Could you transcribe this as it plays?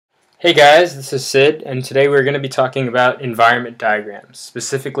Hey guys, this is Sid, and today we're going to be talking about environment diagrams,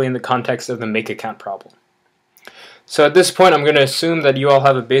 specifically in the context of the make account problem. So at this point, I'm going to assume that you all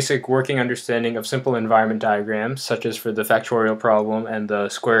have a basic working understanding of simple environment diagrams, such as for the factorial problem and the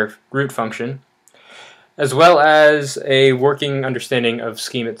square root function, as well as a working understanding of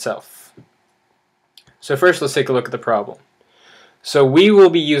scheme itself. So first, let's take a look at the problem. So we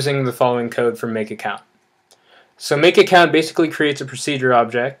will be using the following code for make account. So make account basically creates a procedure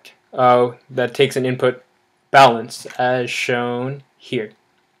object that takes an input balance as shown here.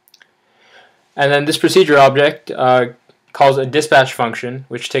 And then this procedure object calls a dispatch function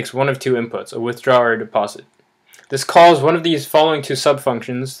which takes one of two inputs, a withdraw or a deposit. This calls one of these following two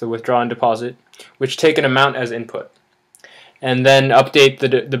subfunctions, the withdraw and deposit, which take an amount as input, and then update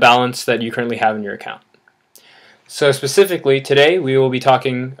the balance that you currently have in your account. So specifically today we will be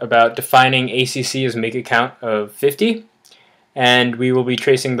talking about defining ACC as make account of 50, and we will be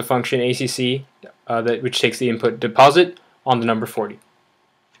tracing the function ACC which takes the input deposit on the number 40.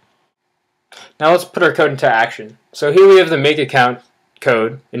 Now let's put our code into action. So here we have the make account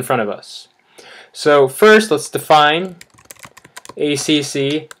code in front of us. So first let's define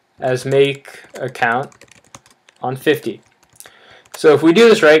ACC as make account on 50. So if we do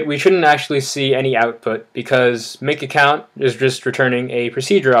this right, we shouldn't actually see any output because make account is just returning a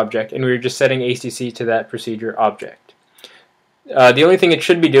procedure object, and we're just setting ACC to that procedure object. The only thing it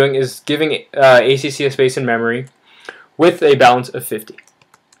should be doing is giving ACC a space in memory with a balance of 50.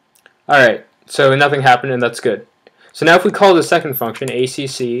 Alright, so nothing happened, and that's good. So now if we call the second function,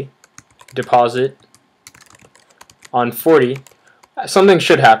 ACC deposit on 40, something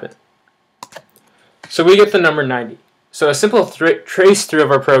should happen. So we get the number 90. So a simple trace through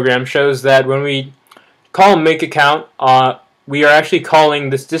of our program shows that when we call make account, we are actually calling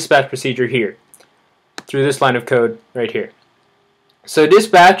this dispatch procedure here through this line of code right here. So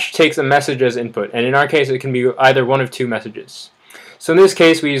dispatch takes a message as input, and in our case it can be either one of two messages. So in this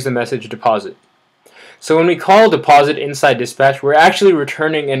case we use the message deposit. So when we call deposit inside dispatch, we're actually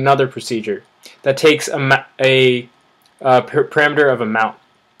returning another procedure that takes a parameter of amount.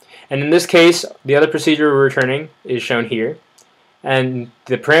 And in this case, the other procedure we're returning is shown here, and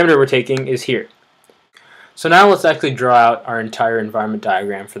the parameter we're taking is here. So now let's actually draw out our entire environment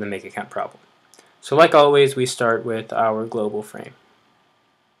diagram for the make account problem. So like always, we start with our global frame.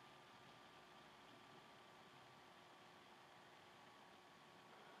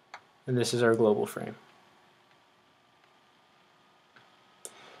 And this is our global frame.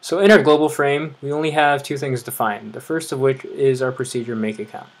 So in our global frame, we only have two things defined, the first of which is our procedure make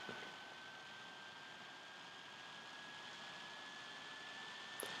account.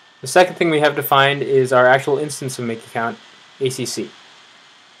 The second thing we have defined is our actual instance of make account, ACC,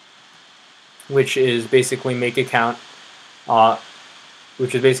 which is basically make account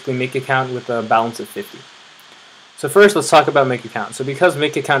with a balance of 50. So first let's talk about make account. So because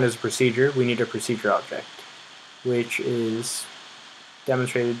make account is a procedure, we need a procedure object, which is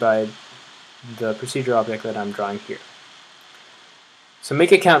demonstrated by the procedure object that I'm drawing here. So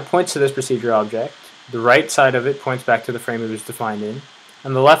make account points to this procedure object, the right side of it points back to the frame it was defined in,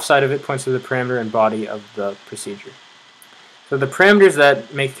 and the left side of it points to the parameter and body of the procedure. So the parameters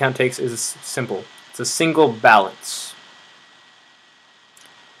that make account takes is simple. It's a single balance.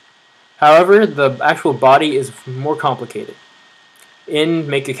 However, the actual body is more complicated. In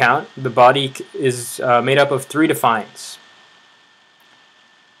make account, the body is made up of three defines: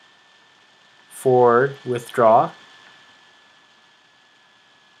 for withdraw,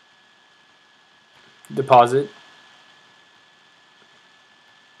 deposit,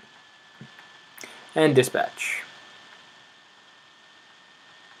 and dispatch.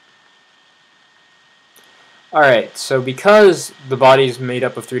 Alright, so because the body is made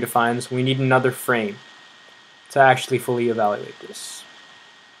up of three defines, we need another frame to actually fully evaluate this.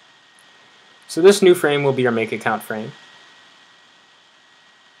 So this new frame will be our make account frame.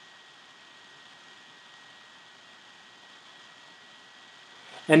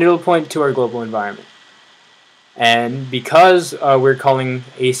 And it'll point to our global environment. And because we're calling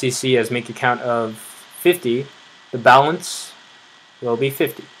ACC as make account of 50, the balance will be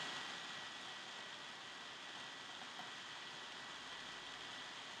 50.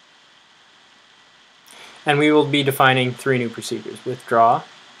 And we will be defining three new procedures: withdraw,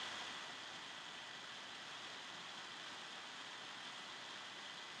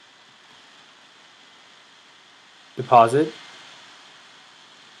 deposit,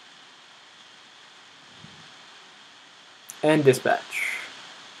 and dispatch.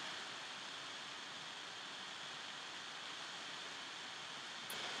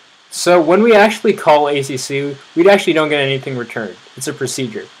 So when we actually call ACC, we actually don't get anything returned. It's a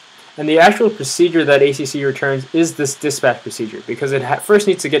procedure. And the actual procedure that ACC returns is this dispatch procedure, because it first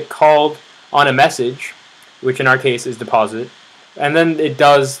needs to get called on a message, which in our case is deposit, and then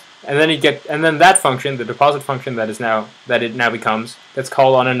that function, the deposit function that it now becomes, gets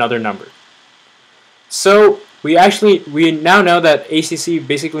called on another number. So we now know that ACC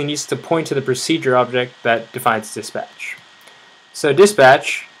basically needs to point to the procedure object that defines dispatch. So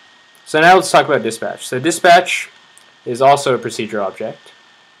now let's talk about dispatch. So dispatch is also a procedure object.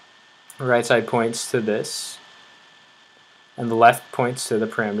 The right side points to this, and the left points to the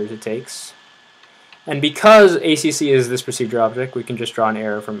parameters it takes. And because ACC is this procedure object, we can just draw an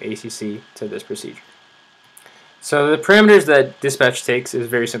arrow from ACC to this procedure. So the parameters that dispatch takes is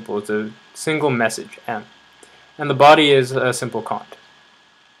very simple. It's a single message, M. And the body is a simple cont.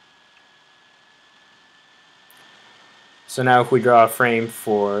 So now if we draw a frame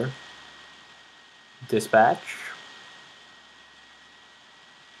for dispatch,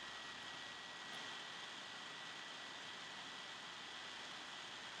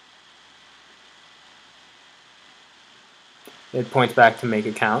 it points back to make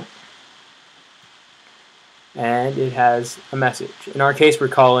account, and it has a message. In our case, we're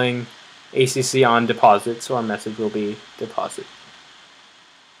calling ACC on deposit, so our message will be deposit.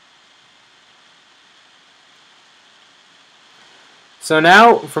 So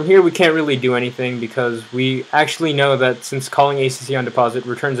now, from here, we can't really do anything because we actually know that since calling ACC on deposit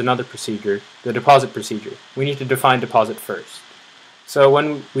returns another procedure, the deposit procedure, we need to define deposit first. So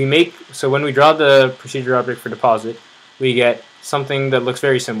when we draw the procedure object for deposit, we get something that looks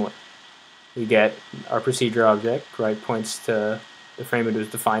very similar. We get our procedure object, right, points to the frame it was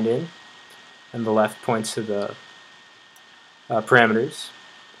defined in, and the left points to the parameters.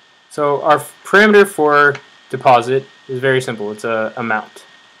 So our parameter for deposit is very simple. It's a amount.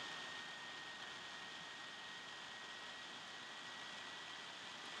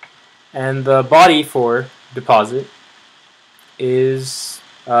 And the body for deposit is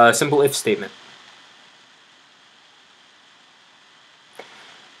a simple if statement.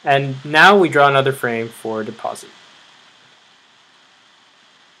 And now we draw another frame for deposit.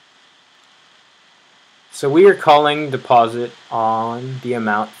 So we are calling deposit on the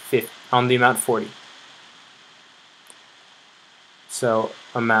amount 40. So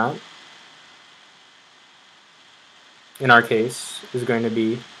amount, in our case, is going to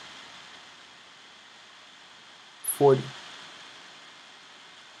be 40.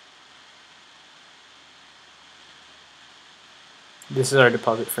 This is our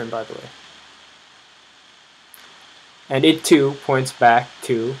deposit frame, by the way. And it too points back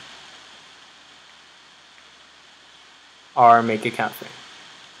to our make account frame.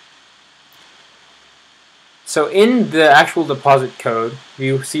 So in the actual deposit code,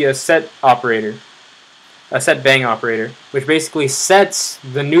 you see a set operator, a set bang operator, which basically sets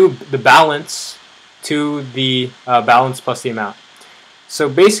the balance to the balance plus the amount. So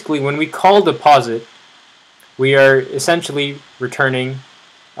basically, when we call deposit, we are essentially returning,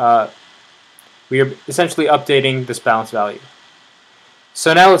 we are essentially updating this balance value.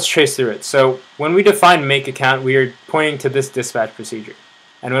 So now let's trace through it. So when we define make account, we are pointing to this dispatch procedure.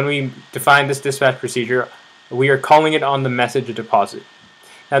 And when we define this dispatch procedure, we are calling it on the message deposit.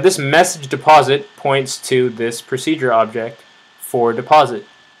 Now this message deposit points to this procedure object for deposit.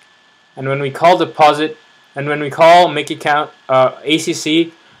 And when we call deposit, and when we call make account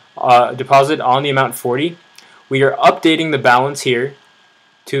ACC deposit on the amount 40, we are updating the balance here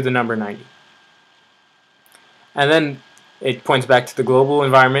to the number 90. And then it points back to the global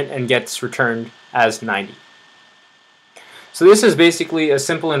environment and gets returned as 90. So this is basically a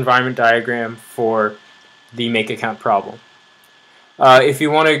simple environment diagram for the make account problem. If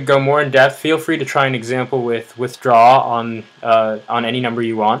you want to go more in depth, feel free to try an example with withdraw on any number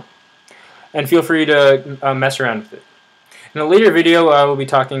you want, and feel free to mess around with it. In a later video, I will be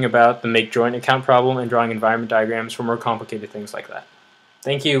talking about the make joint account problem and drawing environment diagrams for more complicated things like that.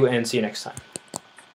 Thank you, and see you next time.